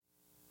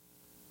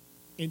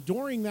And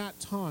during that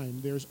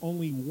time, there's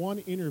only one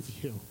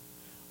interview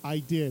I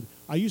did.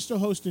 I used to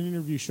host an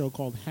interview show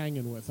called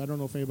Hangin' With. I don't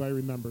know if anybody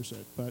remembers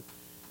it, but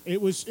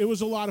it was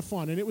a lot of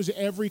fun, and it was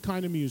every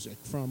kind of music,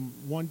 from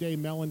one day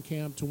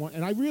Mellencamp to one.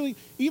 And I really,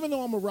 even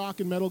though I'm a rock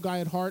and metal guy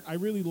at heart, I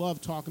really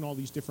love talking to all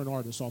these different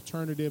artists,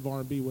 alternative,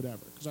 R&B,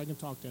 whatever, because I can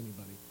talk to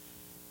anybody.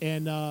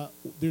 And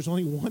there's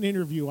only one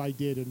interview I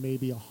did in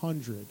maybe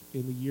 100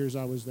 in the years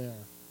I was there,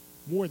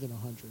 more than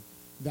 100,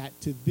 that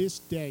to this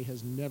day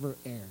has never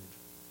aired.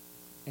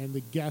 And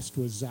the guest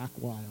was Zakk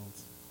Wylde.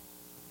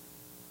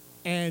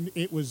 And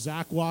it was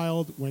Zakk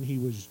Wylde when he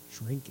was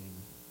drinking.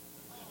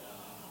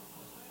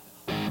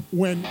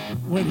 When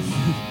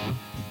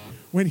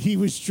he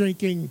was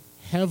drinking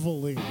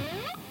heavily.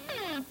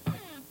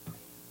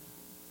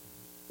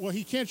 Well,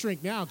 he can't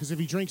drink now because if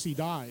he drinks, he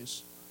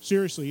dies.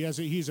 Seriously,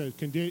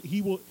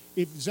 he will.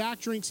 If Zakk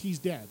drinks, he's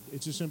dead.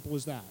 It's as simple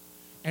as that.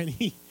 And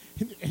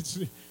it's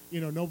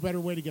no better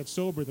way to get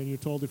sober than you're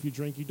told if you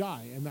drink, you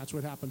die, and that's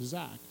what happened to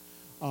Zakk.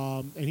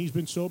 And he's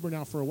been sober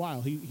now for a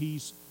while.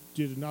 He's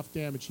did enough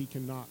damage he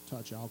cannot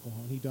touch alcohol,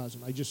 and he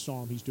doesn't. I just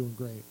saw him. He's doing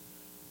great.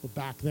 But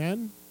back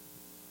then,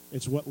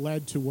 it's what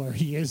led to where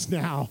he is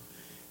now.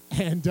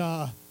 And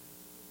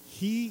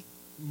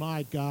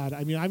my God,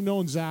 I mean, I've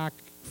known Zakk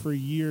for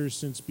years,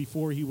 since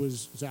before he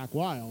was Zakk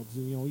Wylde.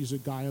 He's a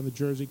guy on the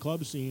Jersey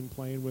club scene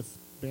playing with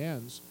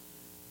bands.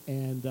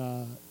 And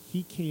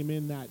he came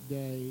in that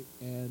day,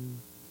 and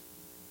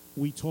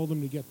we told him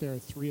to get there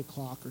at 3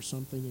 o'clock or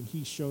something, and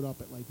he showed up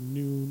at like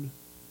noon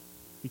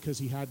because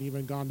he hadn't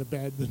even gone to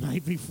bed the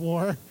night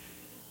before.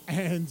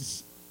 And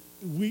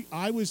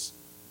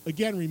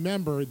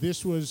remember,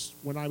 this was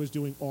when I was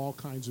doing all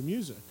kinds of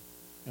music.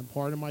 And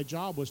part of my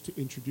job was to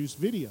introduce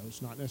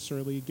videos, not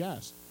necessarily a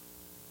guest.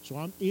 So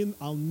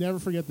I'll never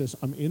forget this.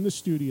 I'm in the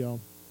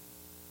studio.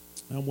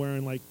 I'm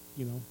wearing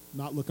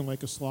not looking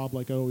like a slob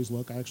like I always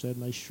look. I actually had a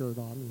nice shirt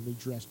on, and they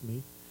dressed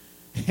me.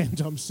 And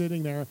I'm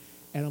sitting there,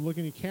 and I'm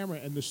looking at the camera,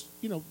 and this,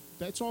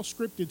 that's all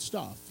scripted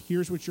stuff.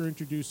 Here's what you're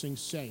introducing,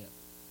 say it.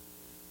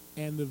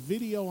 And the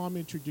video I'm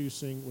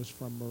introducing was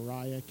from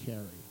Mariah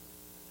Carey.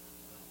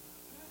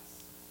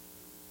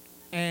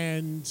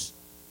 And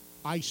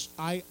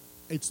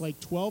it's like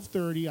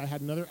 12:30. I had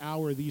another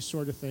hour of these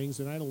sort of things,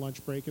 and I had a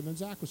lunch break, and then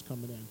Zakk was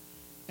coming in.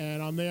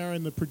 And I'm there,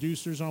 and the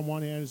producer's on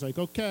one hand is like,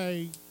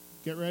 okay,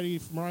 get ready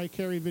for Mariah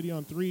Carey video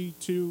on 3,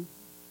 2.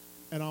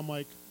 And I'm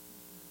like,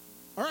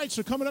 all right,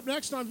 so coming up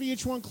next on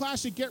VH1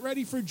 Classic, get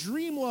ready for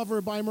Dream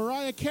Lover by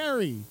Mariah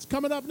Carey. It's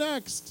coming up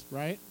next,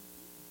 right?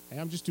 Hey,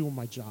 I'm just doing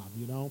my job,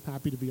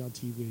 happy to be on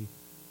TV.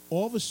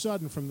 All of a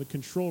sudden, from the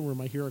control room,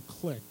 I hear a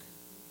click,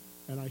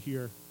 and I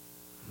hear,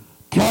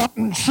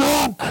 Captain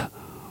Chunk,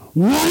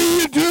 what are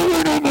you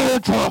doing in there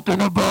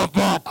talking about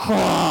that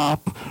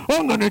crap?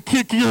 I'm going to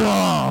kick your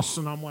ass.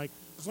 And I'm like,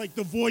 it's like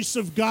the voice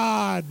of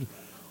God.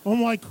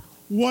 I'm like,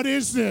 what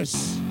is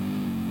this?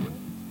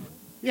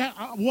 Yeah,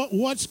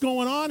 what's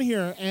going on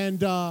here? And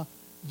the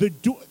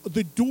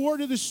door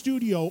to the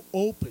studio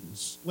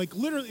opens. Like,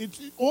 literally,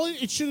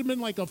 it should have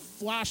been like a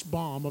flash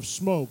bomb of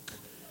smoke.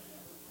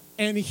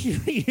 And here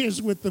he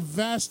is with the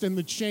vest and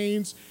the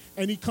chains,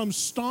 and he comes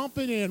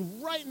stomping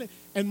in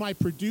and my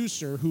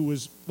producer, who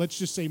was, let's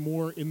just say,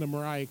 more in the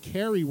Mariah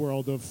Carey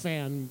world of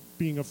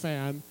being a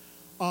fan,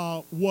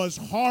 was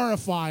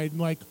horrified,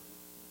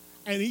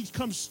 and he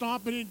comes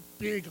stomping in,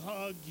 big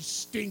hug, he's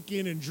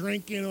stinking and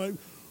drinking, like,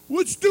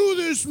 let's do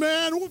this,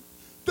 man.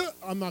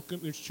 I'm not going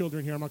to, there's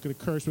children here, I'm not going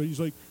to curse, but he's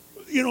like,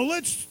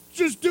 let's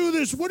just do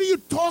this. What are you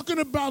talking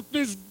about,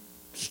 this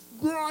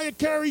Mariah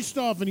Carey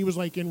stuff? And he was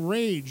like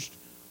enraged.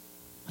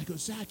 I go,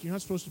 Zakk, you're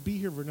not supposed to be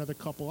here for another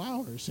couple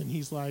hours. And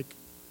he's like,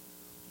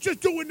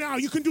 just do it now.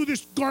 You can do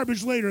this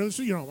garbage later.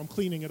 So, I'm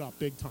cleaning it up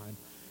big time.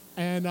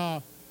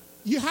 And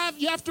you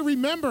have to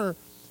remember,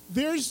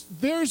 there's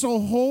a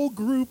whole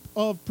group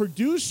of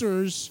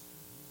producers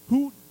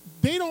who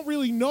they don't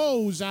really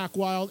know Zakk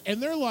Wylde,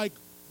 and they're like,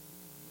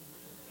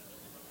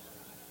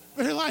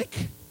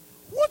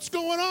 what's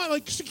going on?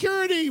 Like,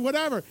 security,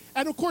 whatever.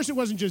 And of course, it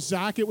wasn't just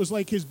Zakk. It was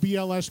like his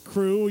BLS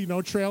crew,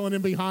 trailing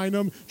in behind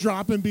him,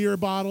 dropping beer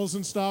bottles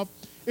and stuff.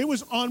 It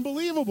was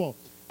unbelievable.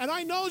 And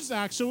I know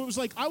Zakk, so it was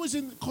like I was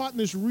caught in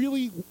this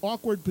really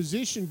awkward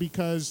position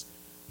because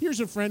here's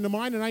a friend of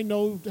mine, and I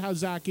know how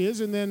Zakk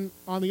is. And then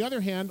on the other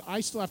hand,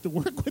 I still have to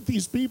work with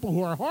these people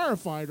who are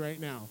horrified right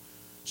now.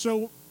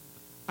 So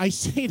I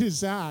say to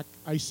Zakk,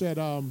 I said,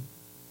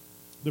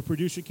 the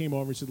producer came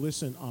over and said,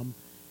 listen,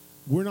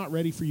 we're not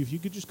ready for you. If you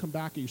could just come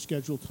back at your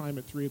scheduled time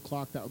at 3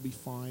 o'clock, that would be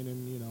fine.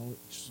 And,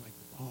 it's just like,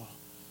 oh,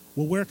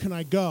 well, where can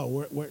I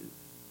go? Where?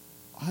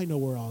 I know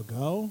where I'll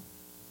go.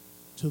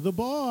 To the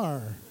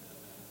bar.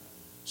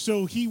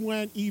 So he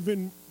went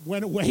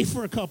away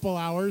for a couple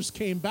hours,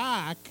 came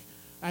back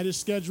at his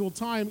scheduled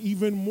time,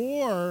 even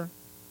more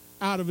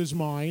out of his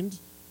mind.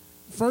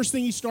 First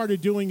thing he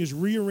started doing is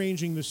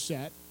rearranging the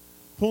set,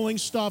 pulling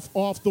stuff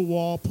off the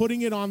wall,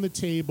 putting it on the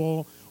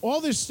table, all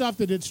this stuff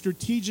that had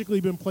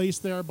strategically been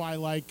placed there by,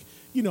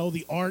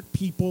 the art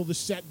people, the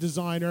set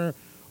designer.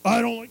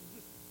 I don't like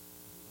this.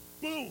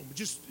 boom,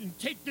 just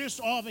take this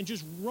off, and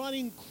just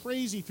running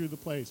crazy through the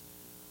place.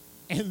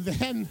 And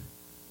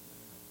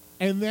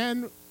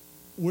then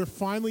we're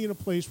finally in a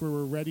place where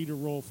we're ready to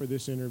roll for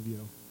this interview.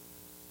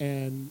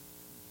 And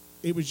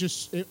it was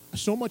just,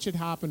 so much had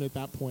happened at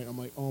that point. I'm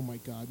like, oh my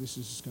God, this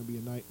is just going to be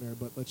a nightmare,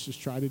 but let's just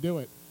try to do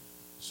it.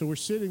 So we're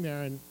sitting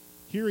there, and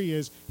here he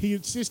is. He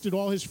insisted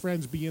all his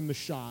friends be in the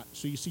shot.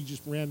 So you see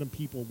just random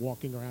people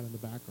walking around in the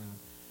background.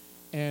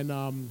 And,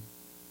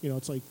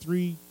 it's like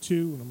 3, 2,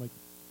 and I'm like,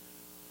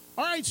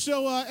 all right,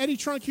 so Eddie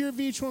Trunk here,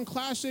 VH1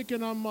 Classic,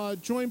 and I'm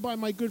joined by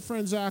my good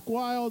friend Zakk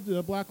Wylde.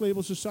 The Black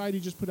Label Society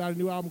just put out a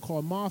new album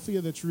called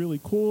Mafia that's really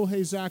cool.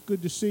 Hey, Zakk,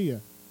 good to see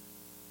you.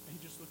 And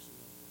he just looks at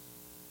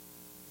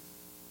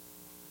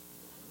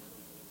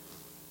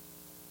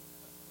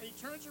me. And he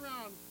turns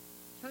around,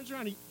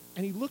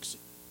 and he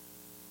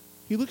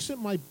looks at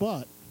my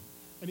butt,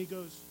 and he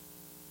goes,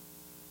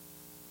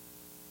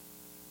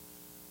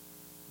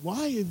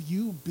 why have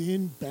you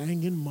been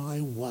banging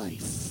my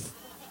wife?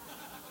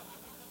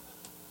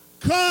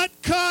 Cut,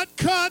 cut,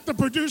 cut. The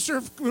producer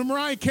of the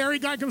Mariah Carey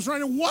guy comes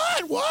running.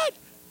 What?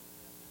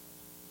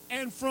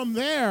 And from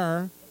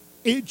there,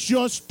 it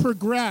just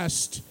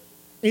progressed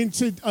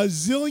into a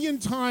zillion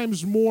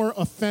times more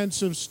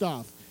offensive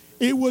stuff.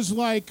 It was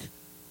like,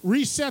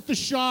 reset the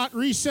shot,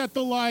 reset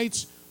the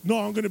lights. No,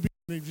 I'm going to be...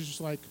 And he was just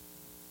like,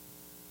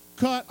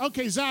 cut.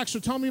 Okay, Zakk, so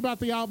tell me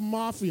about the album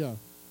Mafia.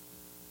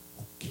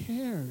 Who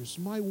cares?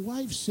 My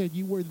wife said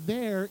you were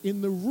there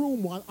in the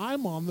room while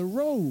I'm on the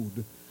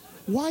road.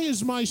 Why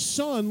does my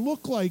son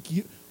look like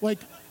you? Like,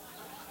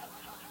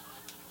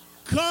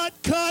 cut.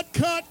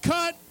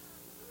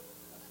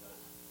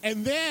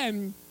 And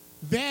then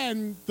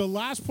the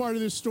last part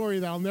of this story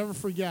that I'll never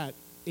forget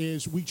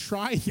is we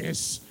try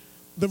this.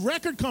 The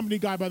record company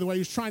guy, by the way,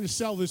 who's trying to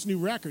sell this new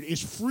record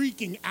is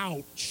freaking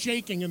out,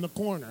 shaking in the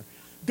corner.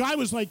 Guy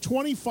was like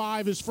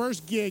 25, his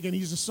first gig, and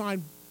he's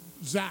assigned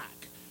Zakk.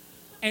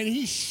 And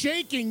he's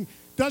shaking,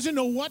 doesn't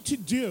know what to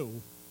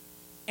do.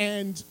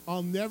 And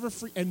I'll never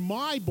forget. And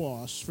my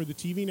boss for the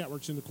TV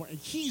network's in the corner, and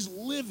he's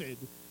livid.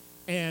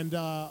 And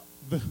the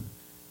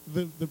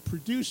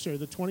producer,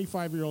 the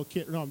 25-year-old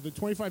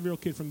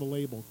kid from the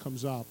label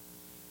comes up,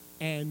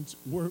 and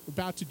we're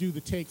about to do the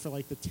take for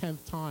like the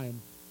 10th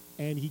time,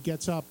 and he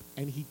gets up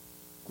and he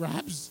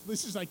grabs.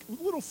 This is like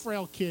a little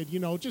frail kid,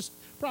 just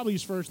probably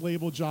his first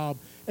label job,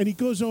 and he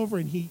goes over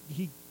and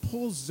he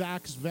pulls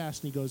Zakk's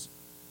vest and he goes,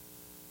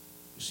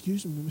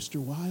 "Excuse me, Mr.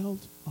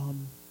 Wylde,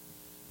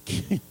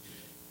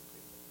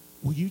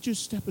 will you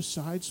just step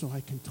aside so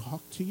I can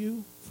talk to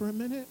you for a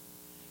minute?"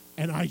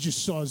 And I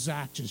just saw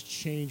Zakk just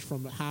change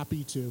from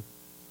happy to,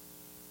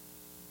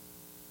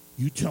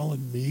 "You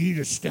telling me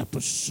to step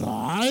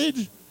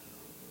aside?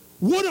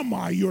 What am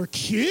I, your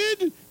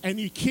kid?" And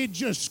the kid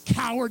just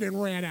cowered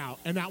and ran out,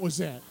 and that was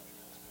it.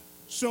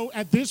 So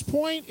at this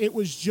point, it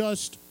was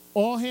just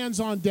all hands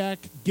on deck,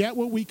 get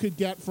what we could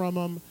get from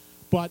him.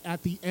 But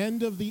at the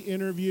end of the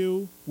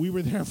interview, we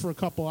were there for a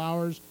couple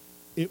hours.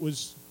 That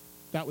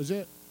was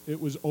it.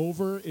 It was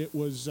over. It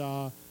was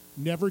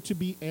never to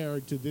be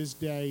aired to this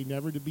day,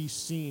 never to be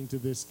seen to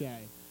this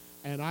day.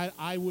 And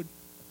I would,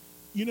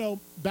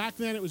 back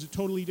then it was a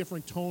totally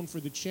different tone for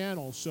the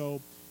channel.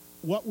 So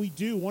what we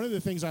do, one of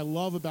the things I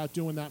love about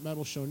doing that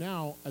metal show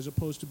now, as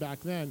opposed to back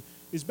then,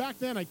 is back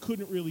then I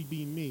couldn't really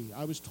be me.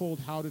 I was told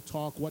how to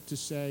talk, what to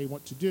say,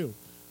 what to do.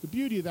 The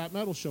beauty of that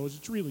metal show is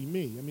it's really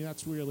me. I mean,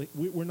 that's really,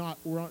 we're not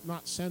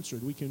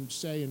censored. We can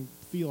say and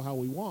feel how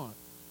we want.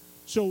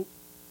 So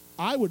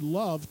I would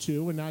love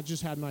to, and I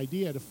just had an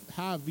idea, to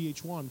have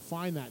VH1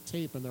 find that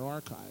tape in their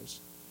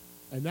archives.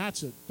 And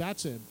that's a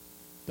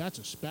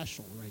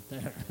special right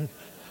there.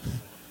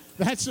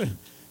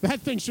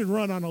 That thing should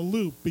run on a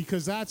loop,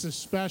 because that's a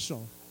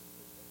special.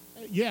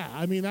 Yeah,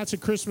 I mean, that's a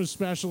Christmas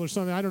special or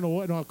something. I don't know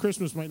what. No,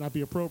 Christmas might not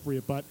be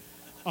appropriate, but.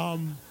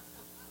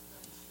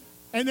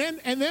 And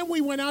then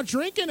we went out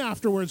drinking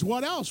afterwards.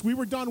 What else? We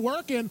were done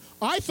working.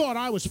 I thought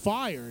I was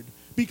fired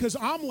because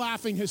I'm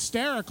laughing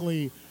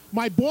hysterically.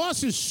 My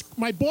boss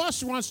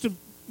wants to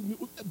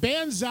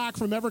ban Zakk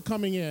from ever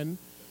coming in,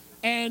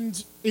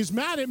 and is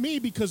mad at me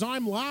because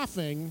I'm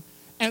laughing.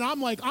 And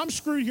I'm like, I'm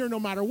screwed here no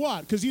matter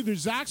what, because either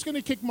Zakk's going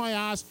to kick my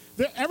ass.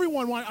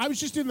 I was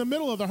just in the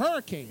middle of the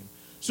hurricane.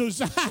 So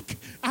Zakk,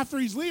 after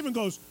he's leaving,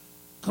 goes,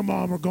 "Come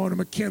on, we're going to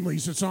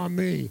McKinley's. It's on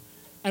me."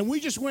 And we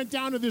just went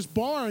down to this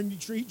bar, and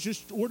he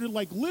just ordered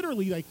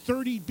literally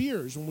 30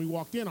 beers when we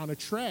walked in on a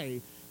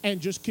tray, and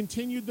just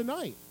continued the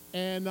night.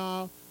 And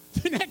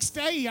the next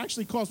day, he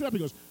actually calls me up. He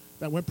goes,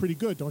 "That went pretty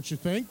good, don't you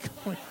think?"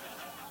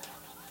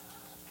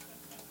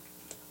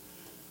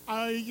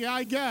 Yeah,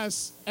 I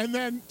guess. And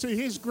then, to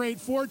his great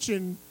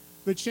fortune,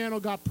 the channel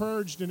got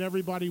purged and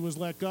everybody was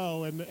let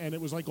go, and it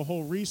was like a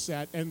whole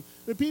reset. And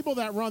the people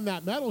that run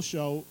that metal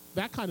show,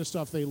 that kind of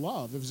stuff they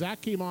love. If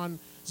Zakk came on,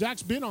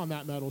 Zakk's been on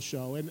that metal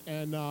show, and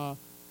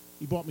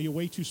he bought me a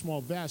way too small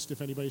vest,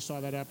 if anybody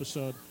saw that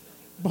episode.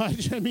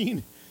 But, I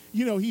mean,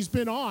 he's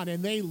been on,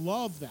 and they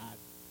love that.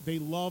 They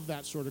love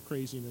that sort of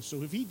craziness.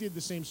 So if he did the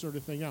same sort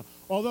of thing now,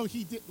 although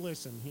he did,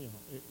 listen,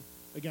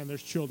 Again,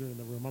 there's children in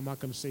the room. I'm not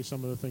going to say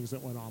some of the things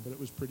that went on, but it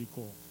was pretty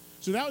cool.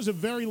 So that was a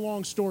very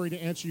long story to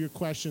answer your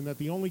question, that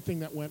the only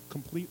thing that went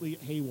completely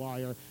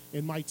haywire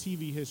in my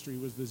TV history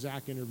was the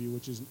Zakk interview,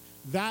 which is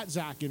that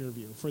Zakk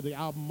interview for the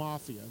album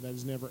Mafia that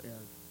has never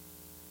aired.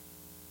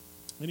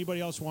 Anybody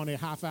else want a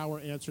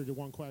half-hour answer to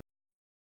one question?